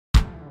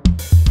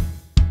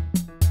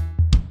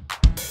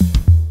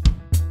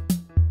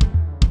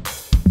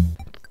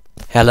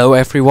Hello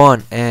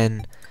everyone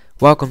and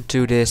welcome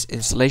to this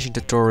installation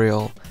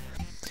tutorial.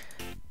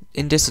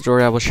 In this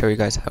tutorial I will show you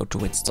guys how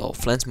to install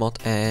Flan mod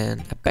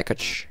and a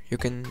package. You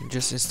can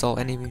just install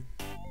any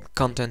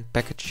content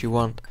package you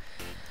want.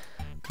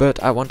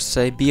 But I want to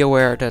say, be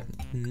aware that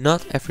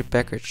not every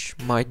package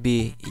might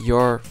be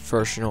your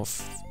version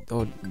of,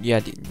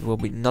 it will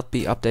not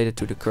be updated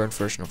to the current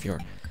version of your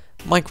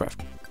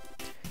Minecraft.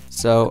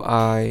 So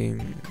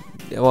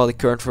the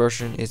current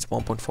version is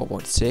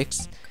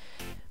 1.4.6.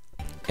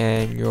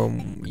 and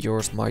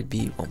yours might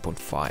be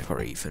 1.5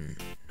 or even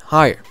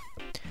higher.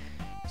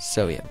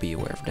 So yeah, be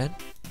aware of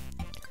that.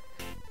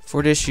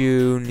 For this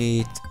you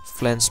need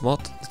Flan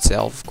mod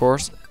itself, of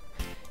course,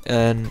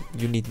 and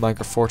you need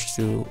Minecraft Forge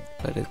to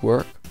let it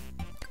work.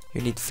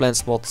 You need Flan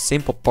mod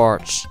simple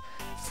parts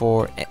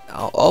for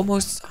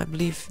I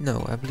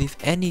believe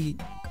any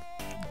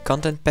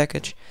content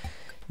package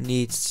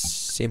needs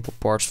simple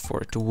parts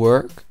for it to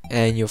work,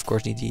 and you of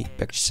course need the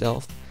package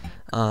itself.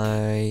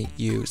 I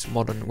use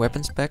modern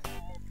weapons pack.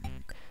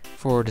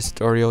 For this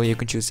tutorial you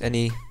can choose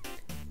any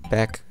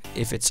pack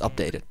if it's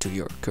updated to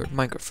your current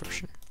Minecraft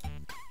version.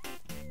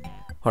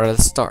 Alright,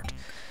 let's start.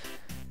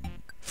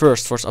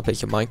 First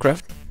update your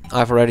Minecraft.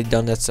 I've already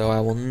done that, so I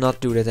will not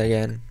do that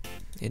again.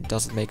 It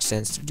doesn't make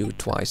sense to do it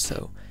twice,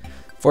 so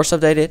first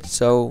update it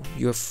so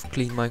you have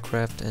clean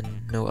Minecraft and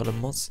no other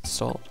mods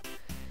installed.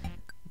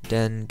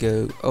 Then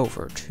go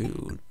over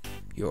to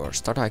your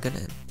start icon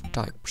and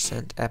type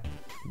 %app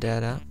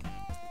data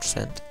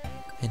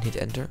and hit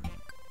enter.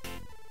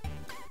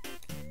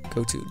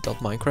 Go to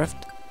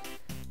 .minecraft,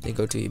 then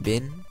go to your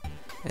bin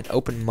and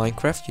open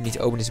Minecraft. You need to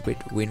open this with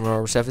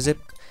WinRAR or 7-zip.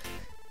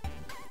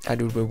 I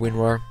do it with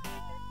WinRAR.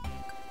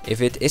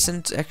 If it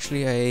isn't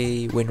actually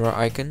a WinRAR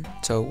icon,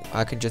 so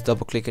I can just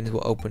double click and it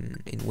will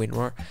open in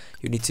WinRAR.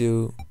 You need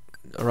to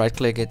right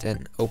click it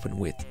and open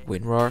with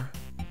WinRAR.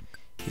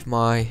 If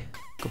my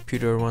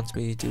computer wants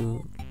me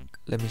to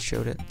let me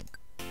show that,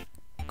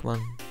 come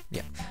on,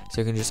 yeah,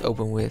 so you can just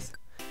open with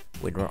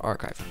WinRAR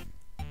Archiver.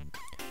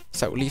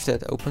 So leave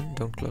that open,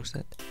 don't close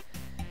that.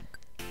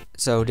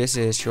 So this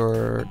is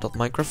your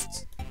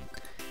 .minecraft.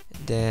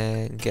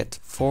 Then get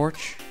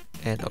Forge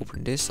and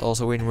open this,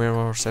 also in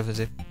WinRAR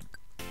 7-zip.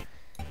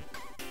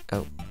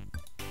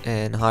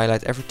 And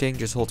highlight everything,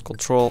 just hold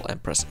Ctrl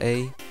and press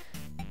A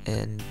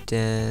and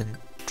then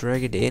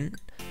drag it in,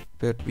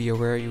 but be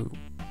aware you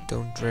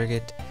don't drag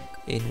it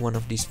in one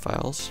of these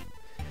files,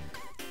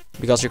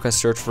 because you can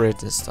search for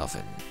it and stuff,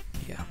 and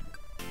yeah,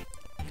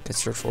 you can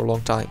search for a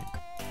long time.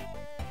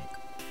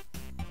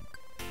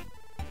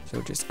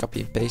 So just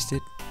copy and paste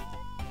it.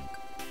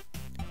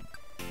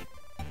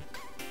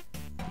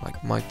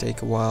 Might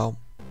take a while.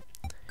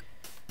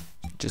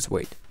 Just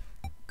wait.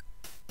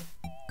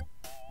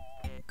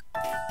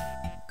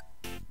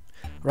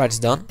 Right, it's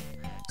done.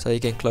 So you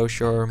can close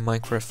your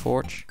Minecraft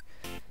Forge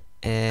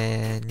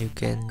and you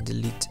can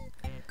delete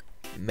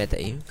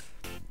meta-inf.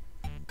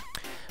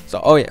 So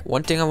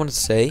one thing I want to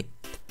say,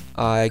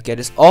 I get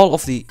is all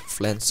of the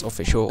Flan's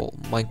official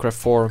Minecraft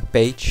forum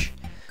page.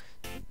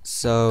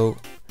 So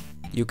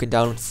you can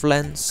download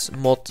Flan's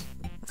mod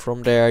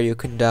from there. You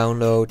can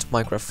download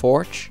Minecraft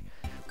Forge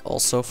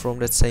also from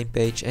that same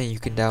page, and you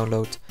can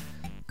download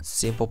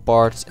simple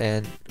parts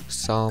and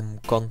some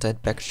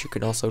content package. You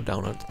can also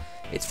download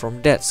it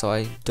from that. So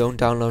I don't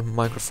download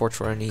Minecraft Forge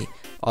for any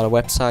other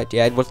website.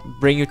 Yeah, it will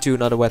bring you to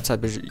another website,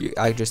 but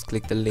I just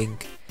click the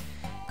link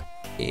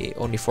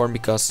on the forum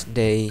because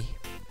they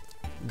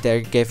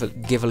give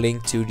a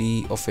link to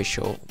the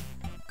official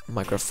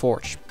Minecraft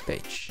Forge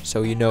page,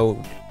 so you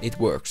know it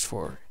works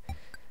for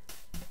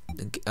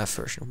a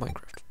version of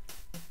Minecraft.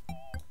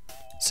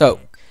 So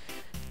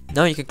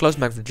now you can close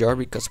Minecraft jar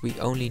because we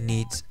only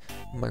need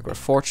Minecraft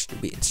Forge to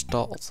be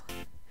installed.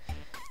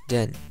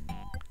 Then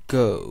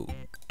go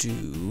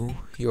to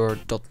your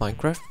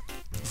 .minecraft,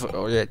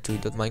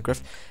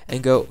 .minecraft,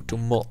 and go to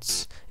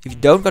mods. If you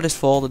don't got this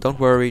folder, don't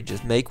worry,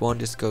 just make one.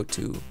 Just go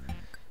to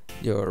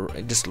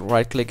just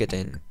right click it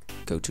and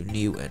go to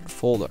new and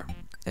folder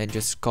and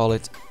just call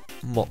it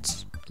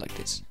mods like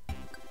this.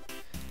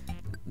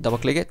 Double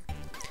click it,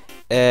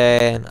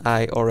 and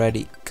I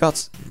already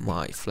got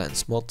my Flan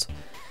mod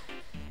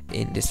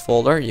in this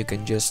folder. You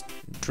can just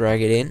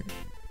drag it in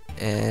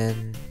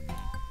and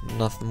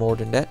nothing more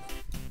than that.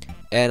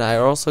 And I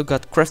also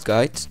got craft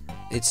guide.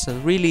 It's a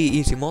really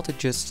easy mod. It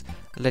just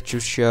lets you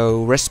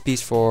show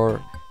recipes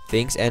for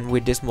things, and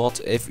with this mod,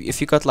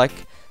 if you got like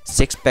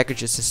 6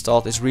 packages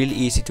installed, it's really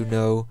easy to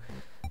know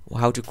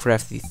how to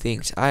craft these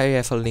things. I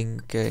have a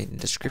link in the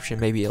description,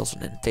 maybe also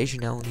an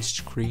annotation now on the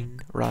screen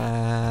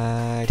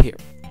right here.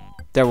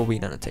 There will be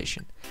an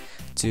annotation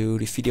to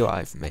the video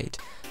I've made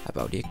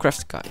about the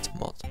craft guide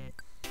mod.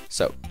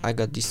 So I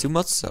got these 2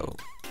 mods, so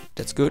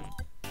that's good.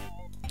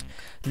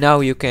 Now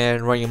you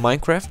can run your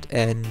Minecraft,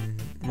 and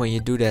when you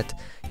do that,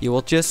 you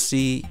will just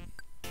see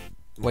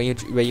when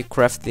you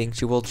craft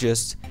things, you will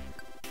just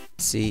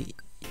see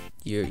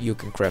you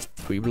can craft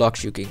 3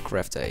 blocks. You can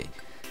craft a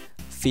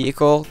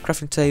vehicle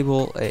crafting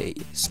table, a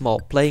small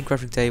plane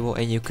crafting table,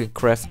 and you can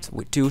craft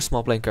with 2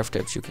 small plane crafting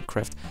tables. You can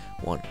craft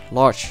 1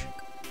 large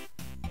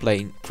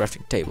plain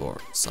crafting table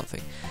or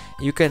something.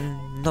 You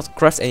can not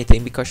craft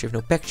anything because you have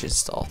no packages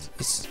installed.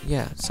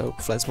 So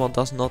Flansmod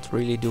does not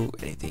really do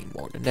anything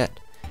more than that.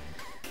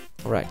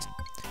 Alright,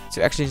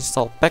 to actually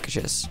install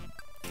packages,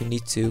 you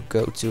need to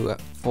go to a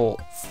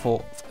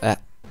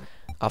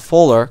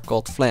folder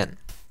called Flan.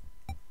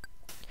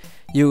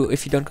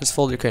 If you don't know this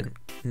folder, you can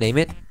name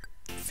it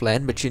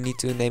Flan, but you need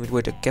to name it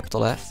with a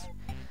capital F.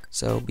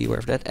 So be aware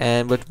of that.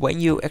 But when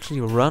you actually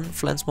run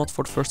Flansmod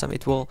for the first time,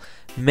 it will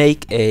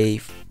make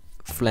a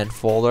Flan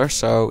folder.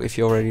 So if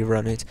you already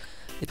run it,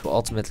 it will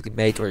automatically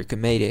make, or you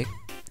can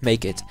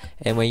make it.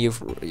 And when you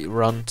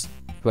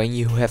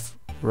have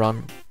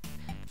run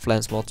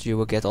Flansmod, you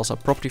will get also a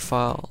property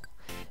file,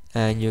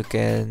 and you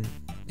can,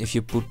 if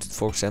you put,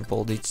 for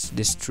example,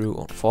 this true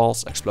on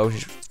false,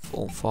 explosions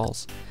on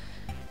false,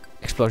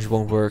 explosion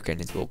won't work, and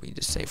it will be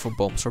the same for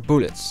bombs or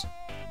bullets.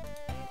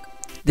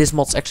 This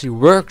mod actually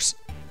works.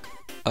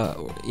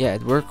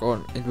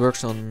 It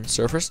works on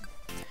servers,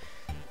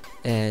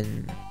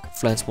 and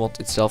Flansmod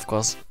itself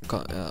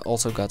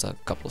also got a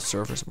couple of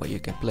servers where you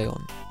can play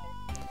on.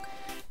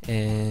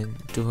 And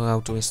how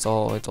to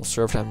install it on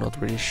server, I'm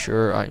not really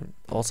sure. I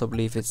also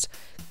believe it's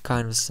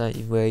kind of the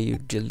same way you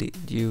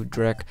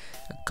drag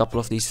a couple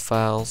of these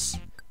files.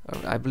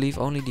 I believe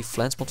only the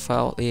Flansmod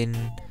file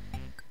in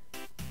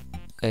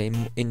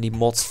the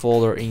mods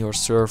folder in your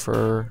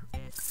server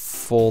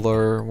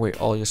folder where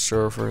all your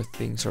server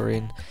things are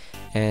in,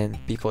 and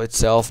people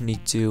itself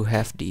need to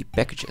have the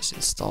packages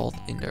installed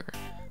in their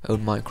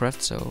own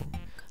Minecraft. So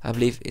I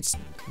believe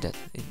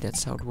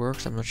that's how it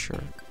works. I'm not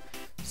sure,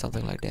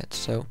 something like that.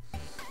 So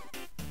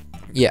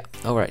yeah,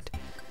 alright.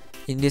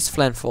 In this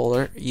Flan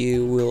folder,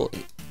 you will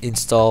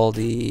install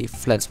the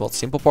Flansmod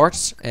simple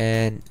parts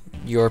and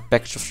your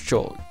package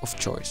of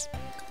choice.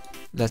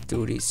 Let's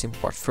do the simple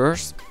part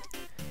first.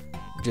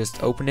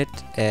 Just open it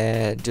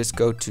and just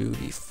go to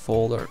the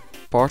folder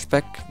parts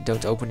pack.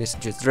 Don't open this,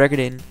 just drag it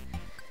in,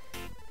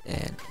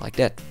 and like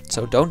that.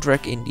 So don't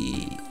drag in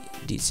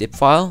the zip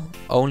file,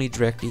 only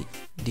drag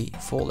the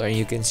folder. And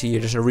you can see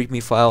there's a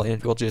readme file, and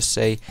it will just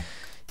say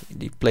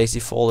place the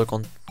folder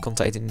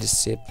contained in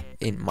this zip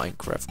in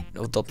Minecraft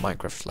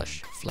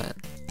 .minecraft/flan.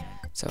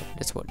 So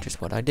that's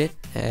just what I did,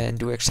 and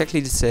do exactly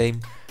the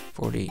same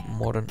for the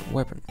modern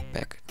weapon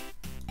pack.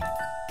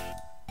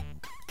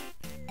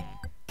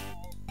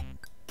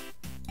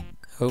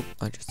 Oh,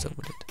 I just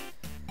opened it.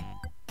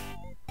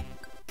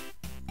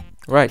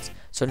 Right,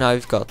 so now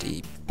we've got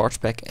the parts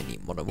pack and the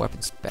modern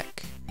weapons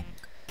pack.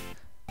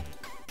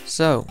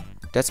 So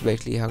that's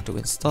basically how to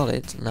install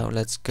it. Now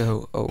let's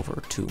go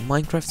over to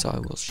Minecraft, so I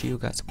will show you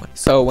guys one.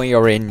 So when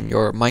you're in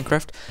your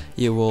Minecraft,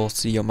 you will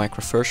see your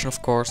Minecraft version,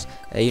 of course.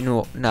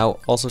 You now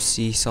also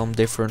see some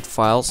different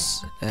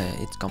files.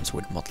 It comes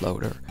with mod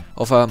loader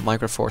of a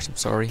Minecraft Forge, I'm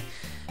sorry.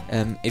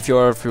 If you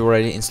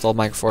already installed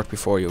Minecraft Forge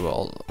before, you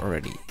will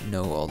already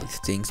know all these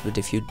things, but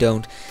if you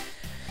don't,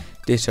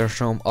 these are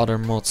some other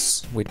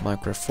mods with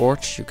Minecraft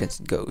Forge.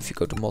 If you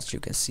go to mods, you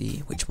can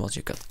see which mods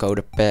you got.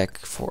 Coder pack,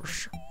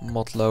 Forge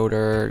mod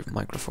loader,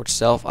 Minecraft Forge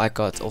itself. I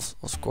got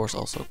of course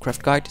also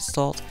Craft Guide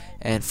installed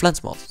and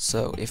Flansmod.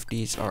 So if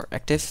these are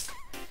active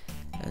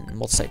and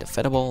mods say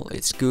available,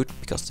 it's good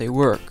because they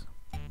work.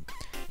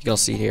 You can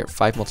see here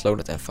 5 mods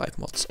loaded and 5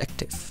 mods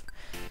active.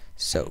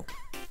 So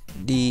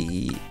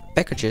the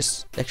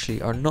packages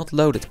actually are not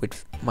loaded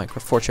with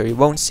Minecraft Forge, so you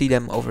won't see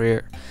them over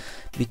here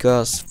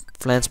because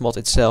Flansmod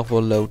itself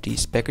will load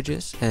these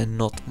packages and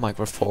not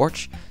Minecraft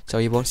Forge, so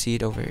you won't see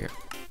it over here.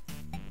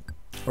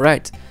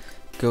 Alright,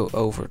 go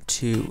over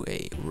to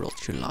a world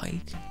you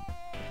like.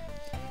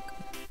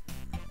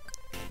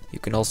 You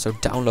can also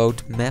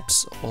download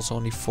maps, also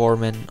on the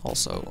forum and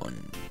also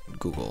on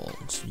Google,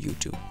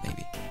 YouTube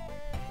maybe.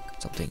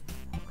 Something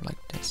like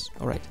this.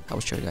 Alright, I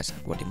will show you guys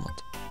what the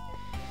mod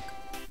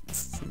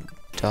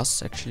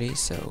does actually.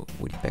 So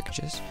with the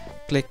packages,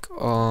 click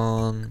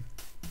on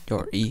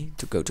your E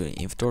to go to the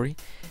inventory,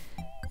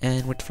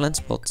 and with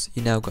Flansmod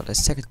you now got a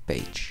second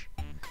page.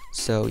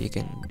 So you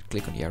can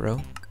click on the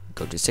arrow,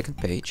 go to the second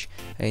page,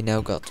 and you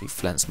now got the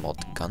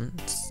Flansmod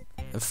guns,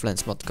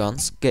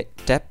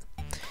 tab,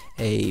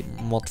 a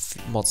mod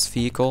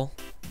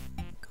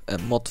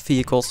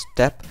vehicles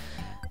tab.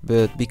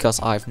 But because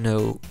I have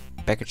no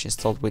package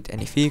installed with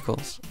any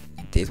vehicles,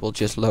 it will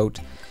just load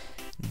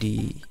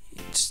the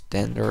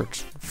standard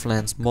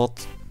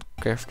Flansmod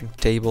crafting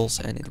tables,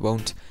 and it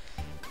won't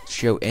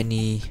show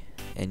any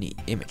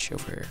image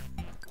over here.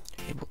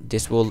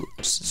 This will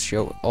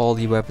show all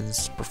the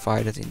weapons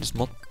provided in this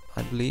mod,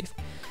 I believe,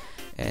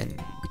 and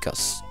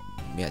because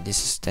this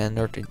is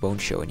standard, it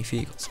won't show any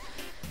vehicles.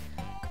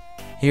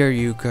 Here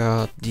you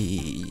got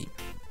the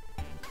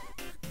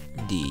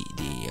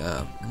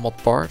mod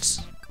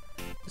parts.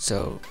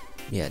 So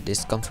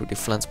this comes with the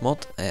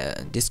Flansmod.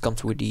 This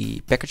comes with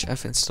the package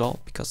I've installed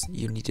because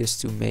you need this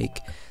to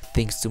make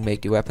things to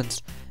make the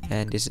weapons,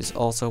 and this is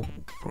also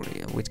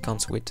which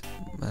comes with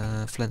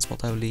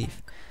Flansmod, I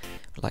believe,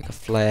 like a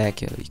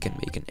flag. You can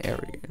make an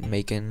area,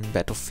 make a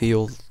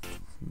battlefield,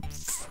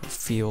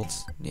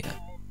 fields.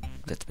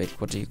 that's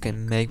basically what you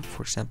can make.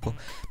 For example,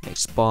 make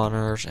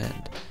spawners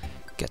and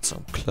get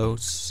some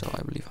clothes. So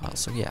I believe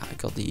also, yeah, I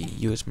got the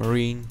US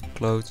Marine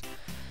clothes.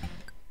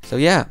 So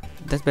yeah,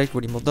 that's basically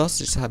what the mod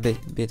does. It's a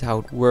bit how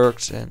it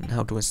works and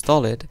how to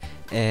install it.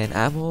 And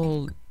I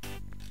will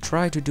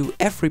try to do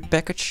every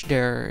package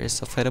there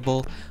is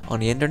available on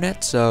the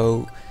internet.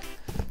 So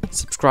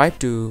subscribe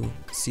to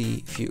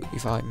see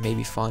if I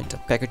maybe find a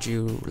package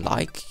you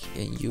like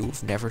and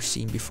you've never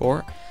seen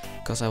before,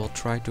 because I will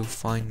try to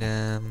find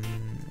them.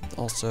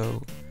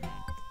 Also,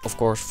 of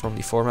course, from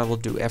the forum I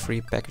will do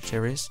every package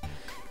there is,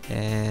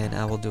 and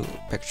I will do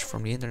package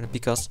from the internet,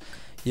 because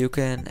you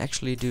can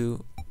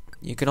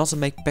also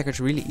make package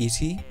really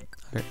easy,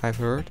 I've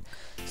heard.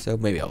 So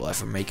maybe I'll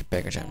ever make a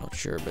package, I'm not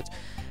sure, but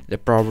there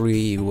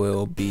probably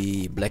will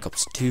be Black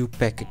Ops 2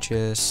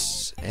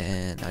 packages,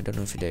 and I don't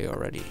know if they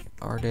already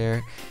are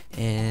there.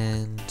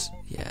 And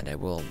yeah, they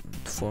will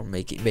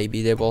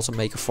maybe they will also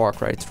make a Far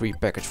Cry 3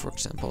 package, for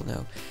example.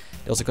 Now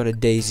they also got a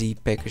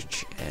DayZ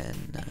package,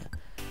 and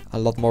a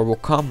lot more will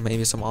come.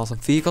 Maybe some awesome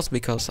vehicles,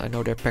 because I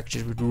know there are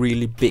packages with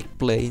really big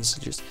planes,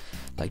 just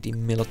like the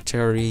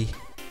military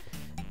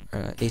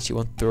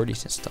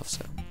AC-130s and stuff.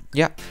 So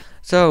yeah,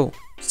 so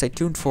stay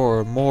tuned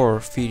for more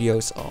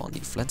videos on the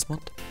Flans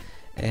mod,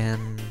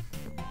 and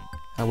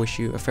I wish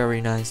you a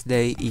very nice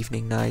day,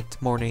 evening, night,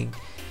 morning,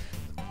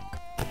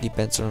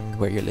 depends on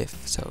where you live.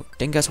 So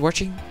thank you guys for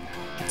watching,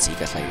 and see you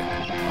guys later.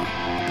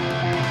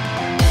 Bye.